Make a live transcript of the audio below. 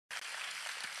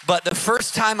But the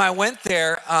first time I went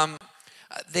there, I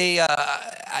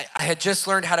had just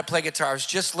learned how to play guitar. I was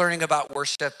just learning about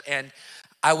worship, and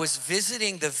I was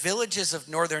visiting the villages of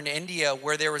northern India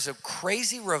where there was a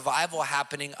crazy revival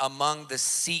happening among the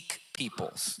Sikh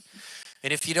peoples.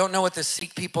 And if you don't know what the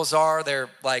Sikh peoples are, they're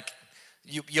like,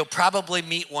 you'll probably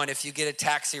meet one if you get a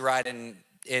taxi ride in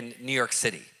New York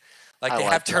City. Like they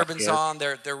have turbans on,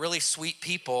 they're really sweet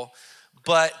people,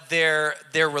 but their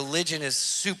religion is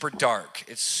super dark.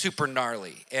 It's super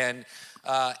gnarly. And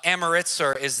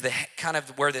Amritsar is the kind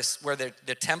of where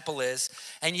the temple is,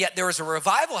 and yet there was a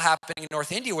revival happening in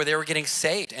North India where they were getting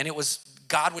saved, and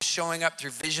God was showing up through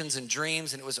visions and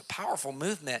dreams, and it was a powerful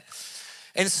movement.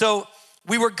 And so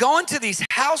we were going to these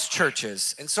house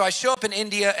churches, and so I show up in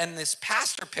India, and this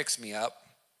pastor picks me up,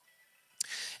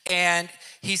 and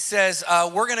he says,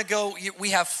 "We're gonna go.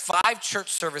 We have 5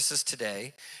 church services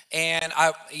today, and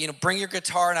bring your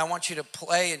guitar, and I want you to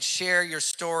play and share your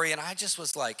story." And I just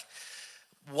was like,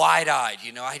 wide-eyed,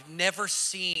 I'd never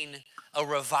seen a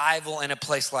revival in a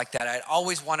place like that. I'd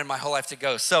always wanted my whole life to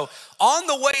go. So on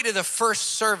the way to the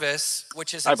first service,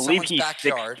 which is in someone's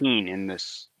backyard, I believe he's 16 in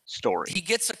this story. He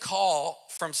gets a call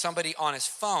from somebody on his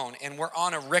phone, and we're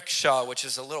on a rickshaw, which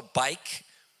is a little bike,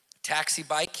 taxi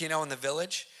bike, in the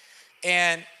village.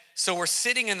 And so we're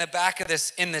sitting in the back of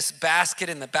in this basket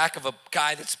in the back of a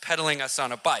guy that's pedaling us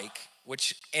on a bike,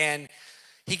 and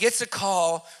he gets a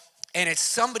call. And it's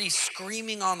somebody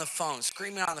screaming on the phone.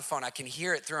 I can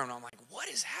hear it through him. And I'm like, what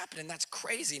is happening? That's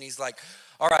crazy. And he's like,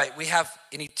 all right,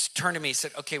 and he turned to me, he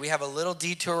said, okay, we have a little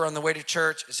detour on the way to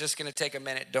church. It's just gonna take a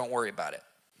minute. Don't worry about it. I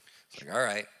was like, all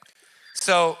right.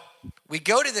 So we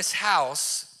go to this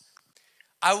house.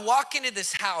 I walk into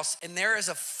this house, and there is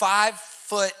a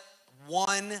 5'1"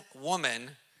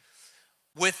 woman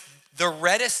with the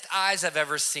reddest eyes I've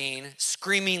ever seen,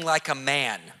 screaming like a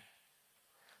man,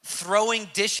 throwing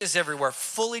dishes everywhere,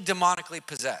 fully demonically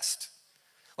possessed.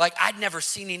 Like, I'd never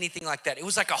seen anything like that. It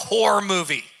was like a horror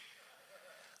movie.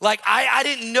 Like, I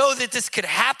didn't know that this could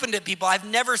happen to people. I've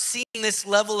never seen this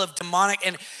level of demonic.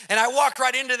 And I walked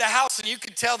right into the house, and you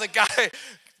could tell the guy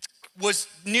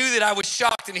knew that I was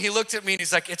shocked, and he looked at me, and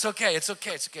he's like, it's okay,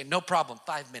 no problem,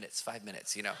 5 minutes, And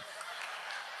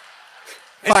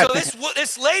so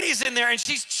this lady's in there, and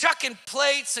she's chucking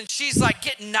plates, and she's like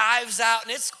getting knives out,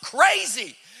 and it's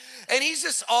crazy. And he's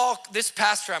just this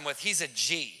pastor I'm with, he's a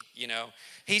G,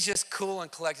 He's just cool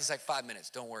and collected. He's like, 5 minutes,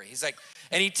 don't worry. He's like,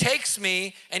 and he takes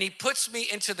me, and he puts me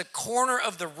into the corner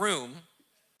of the room,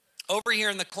 over here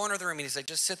in the corner of the room, and he's like,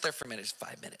 just sit there for a minute, it's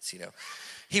 5 minutes,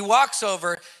 He walks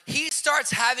over, he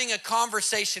starts having a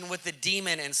conversation with the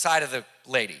demon inside of the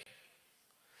lady.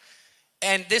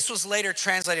 And this was later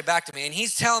translated back to me. And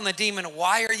he's telling the demon,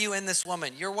 why are you in this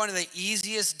woman? You're one of the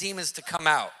easiest demons to come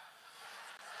out.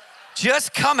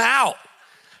 Just come out.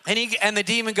 And the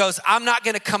demon goes, I'm not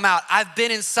gonna come out. I've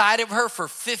been inside of her for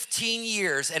 15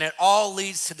 years, and it all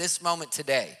leads to this moment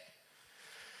today.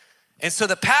 And so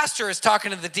the pastor is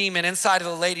talking to the demon inside of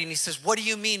the lady, and he says, what do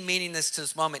you meaning this to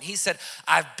this moment? He said,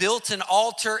 I've built an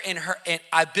altar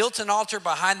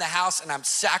behind the house, and I'm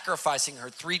sacrificing her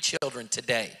 3 children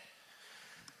today.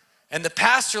 And the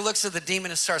pastor looks at the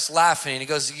demon and starts laughing, and he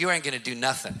goes, you ain't gonna do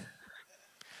nothing.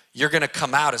 You're gonna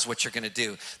come out is what you're gonna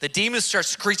do. The demon starts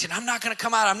screeching, I'm not gonna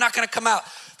come out.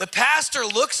 The pastor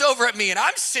looks over at me, and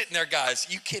I'm sitting there, guys,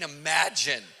 you can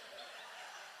imagine.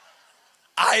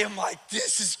 I am like,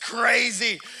 this is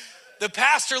crazy. The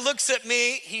pastor looks at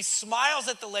me, he smiles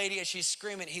at the lady as she's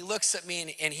screaming. He looks at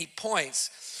me and he points.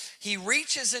 He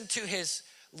reaches into his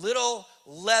little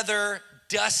leather,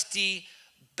 dusty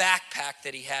backpack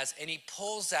that he has, and he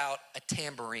pulls out a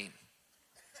tambourine.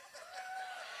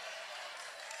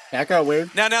 That got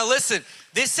weird. Now listen,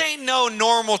 this ain't no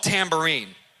normal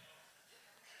tambourine.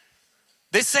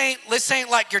 This ain't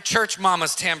like your church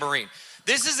mama's tambourine.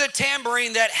 This is a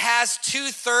tambourine that has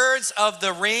 2/3 of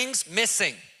the rings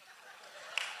missing.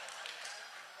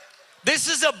 This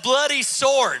is a bloody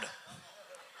sword.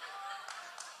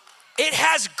 It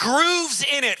has grooves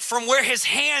in it from where his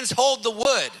hands hold the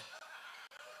wood.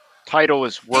 Title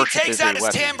is worship. He takes out his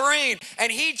tambourine,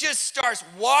 and he just starts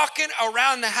walking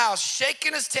around the house,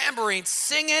 shaking his tambourine,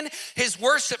 singing his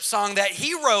worship song that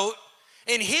he wrote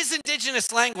in his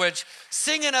indigenous language,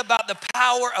 singing about the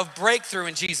power of breakthrough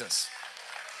in Jesus.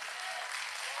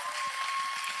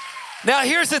 Now,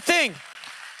 here's the thing.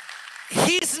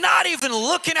 He's not even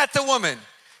looking at the woman.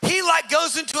 He like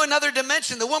goes into another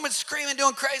dimension. The woman's screaming,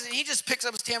 doing crazy, and he just picks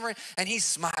up his tambourine, and he's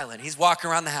smiling. He's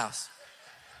walking around the house,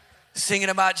 singing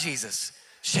about Jesus,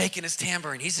 shaking his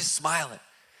tambourine. He's just smiling.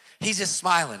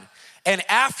 And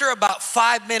after about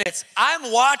 5 minutes,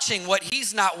 I'm watching what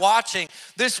he's not watching.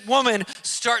 This woman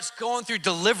starts going through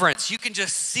deliverance. You can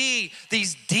just see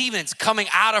these demons coming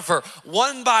out of her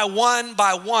one by one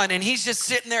by one. And he's just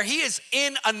sitting there. He is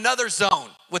in another zone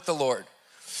with the Lord,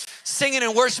 singing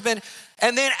and worshiping.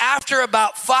 And then after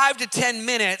about 5 to 10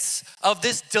 minutes of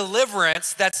this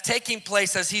deliverance that's taking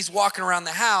place as he's walking around the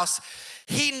house,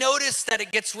 he noticed that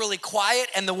it gets really quiet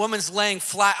and the woman's laying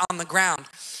flat on the ground.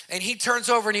 And he turns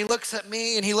over and he looks at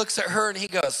me and he looks at her and he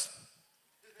goes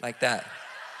like that.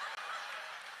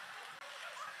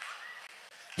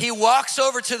 He walks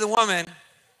over to the woman,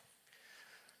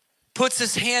 puts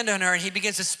his hand on her, and he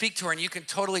begins to speak to her. And you can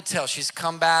totally tell she's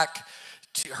come back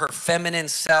to her feminine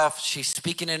self. She's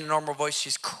speaking in a normal voice.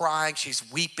 She's crying. She's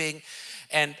weeping.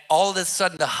 And all of a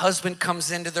sudden, the husband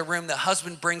comes into the room. The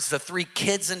husband brings the 3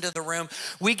 kids into the room.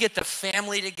 We get the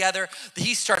family together.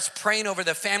 He starts praying over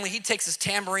the family. He takes his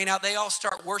tambourine out. They all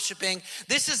start worshiping.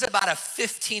 This is about a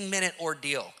 15-minute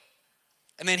ordeal.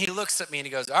 And then he looks at me and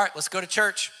he goes, all right, let's go to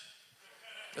church.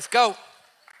 Let's go.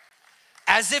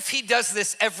 As if he does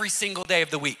this every single day of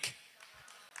the week.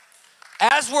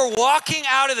 As we're walking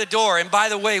out of the door, and by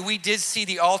the way, we did see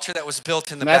the altar that was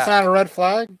built in the back. That's not a red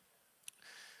flag?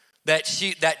 That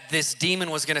this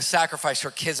demon was gonna sacrifice her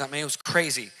kids. I mean, it was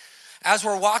crazy. As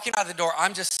we're walking out the door,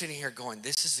 I'm just sitting here going,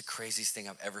 this is the craziest thing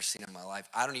I've ever seen in my life.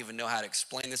 I don't even know how to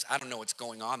explain this. I don't know what's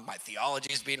going on. My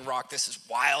theology is being rocked. This is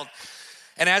wild.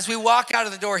 And as we walk out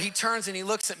of the door, he turns and he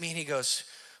looks at me and he goes,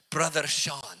 Brother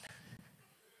Sean.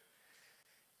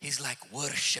 He's like,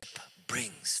 worship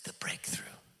brings the breakthrough.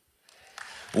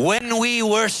 When we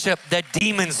worship, the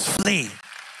demons flee.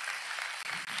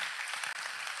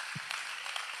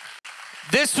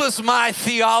 This was my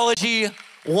theology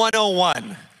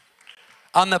 101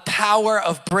 on the power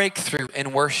of breakthrough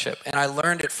in worship. And I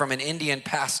learned it from an Indian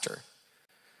pastor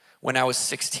when I was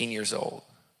 16 years old.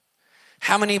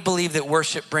 How many believe that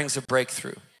worship brings a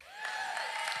breakthrough?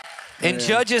 In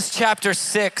Judges chapter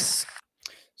 6.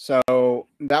 So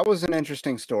that was an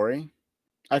interesting story.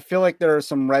 I feel like there are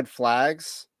some red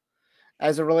flags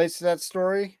as it relates to that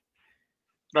story.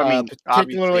 I mean,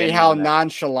 particularly how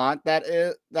nonchalant that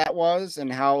was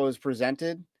and how it was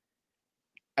presented.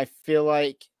 I feel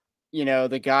like, you know,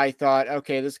 the guy thought,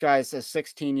 okay, this guy's a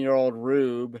 16-year-old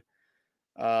rube.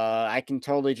 I can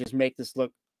totally just make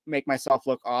myself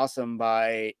look awesome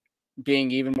by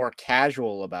being even more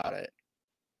casual about it.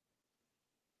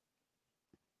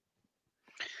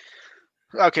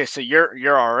 Okay, so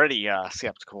you're already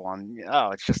skeptical on,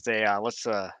 it's just a let's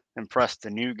impress the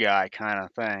new guy kind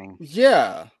of thing.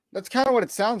 Yeah, that's kind of what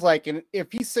it sounds like. And if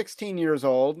he's 16 years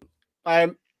old,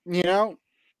 I'm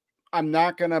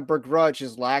not going to begrudge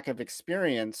his lack of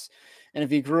experience. And if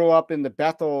he grew up in the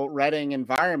Bethel Redding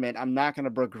environment, I'm not going to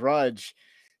begrudge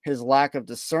his lack of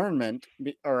discernment,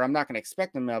 or I'm not going to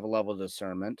expect him to have a level of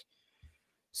discernment.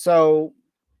 So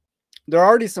there are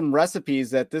already some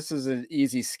recipes that this is an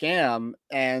easy scam,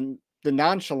 and the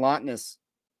nonchalantness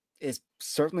is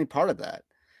certainly part of that.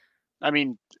 I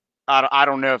mean, I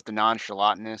don't know if the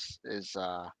nonchalantness is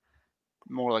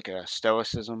more like a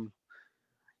stoicism,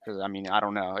 because I mean, I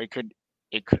don't know. It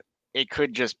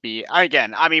could just be.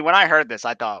 Again, I mean, when I heard this,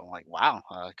 I thought like, wow,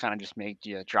 kind of just made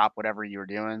you drop whatever you were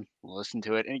doing, listen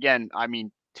to it. And again, I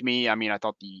mean, to me, I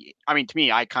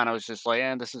I kind of was just like,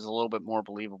 this is a little bit more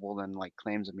believable than like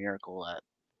claims of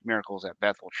miracles at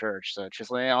Bethel Church. So it's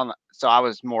just like so I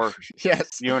was more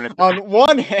yes. viewing it. On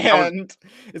one hand,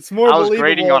 it's more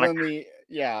believable than the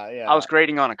I was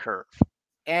grading on a curve.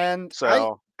 And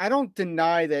so I don't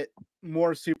deny that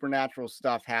more supernatural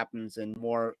stuff happens in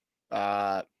more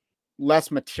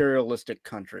less materialistic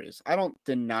countries. I don't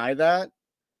deny that.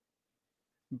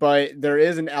 But there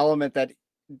is an element that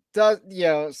does,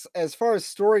 as far as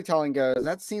storytelling goes,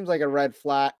 that seems like a red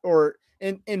flag. Or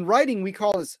in writing, we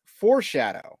call this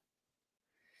foreshadow.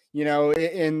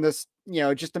 In this,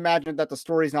 just imagine that the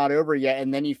story's not over yet,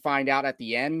 and then you find out at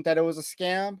the end that it was a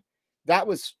scam. That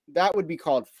would be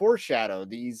called foreshadow.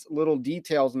 These little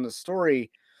details in the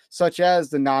story, such as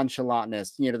the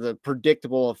nonchalantness, the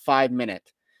predictable of 5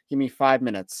 minutes. Give me 5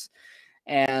 minutes.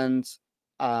 And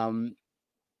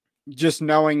just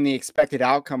knowing the expected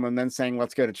outcome and then saying,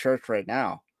 let's go to church right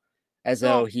now, as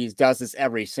though he does this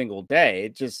every single day.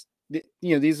 It just,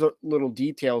 these are little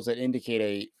details that indicate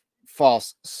a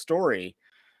false story.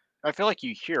 I feel like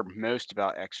you hear most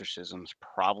about exorcisms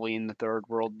probably in the third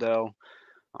world, though.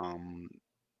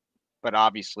 But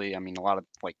obviously, I mean, a lot of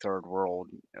like third world,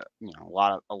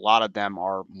 a lot of them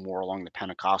are more along the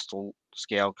Pentecostal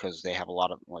scale because they have a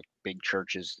lot of like big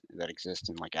churches that exist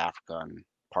in like Africa and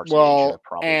parts of Asia Well,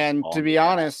 probably and fall to into be that.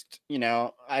 honest,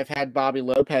 I've had Bobby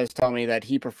Lopez tell me that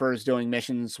he prefers doing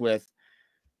missions with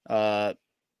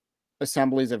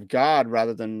Assemblies of God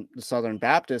rather than the Southern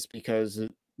Baptists because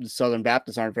the Southern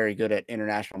Baptists aren't very good at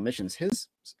international missions. His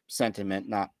sentiment,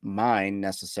 not mine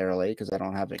necessarily, because I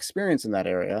don't have experience in that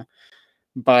area.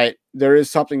 But there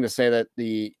is something to say that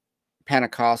the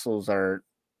Pentecostals are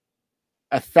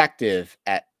effective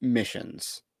at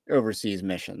missions, overseas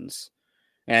missions.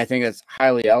 And I think that's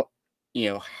highly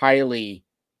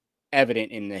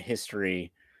evident in the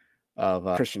history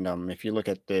of Christendom. If you look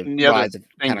at the And the other rise of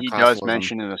thing he does Pentecostalism,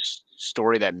 mention in the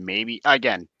story that maybe,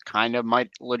 again, kind of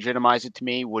might legitimize it to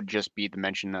me would just be the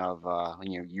mention of,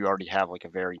 you already have like a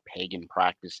very pagan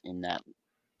practice in that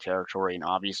territory. And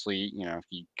obviously, if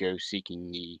you go seeking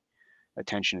the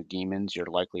attention of demons, you're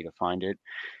likely to find it.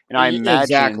 And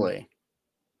exactly.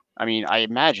 I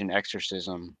imagine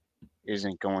exorcism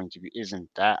isn't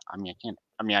that,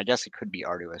 I guess it could be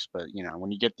arduous, but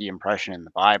when you get the impression in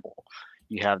the Bible,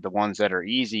 you have the ones that are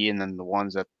easy and then the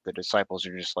ones that the disciples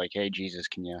are just like, "Hey, Jesus,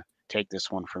 can you take this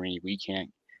one for me? We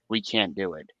can't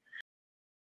do it."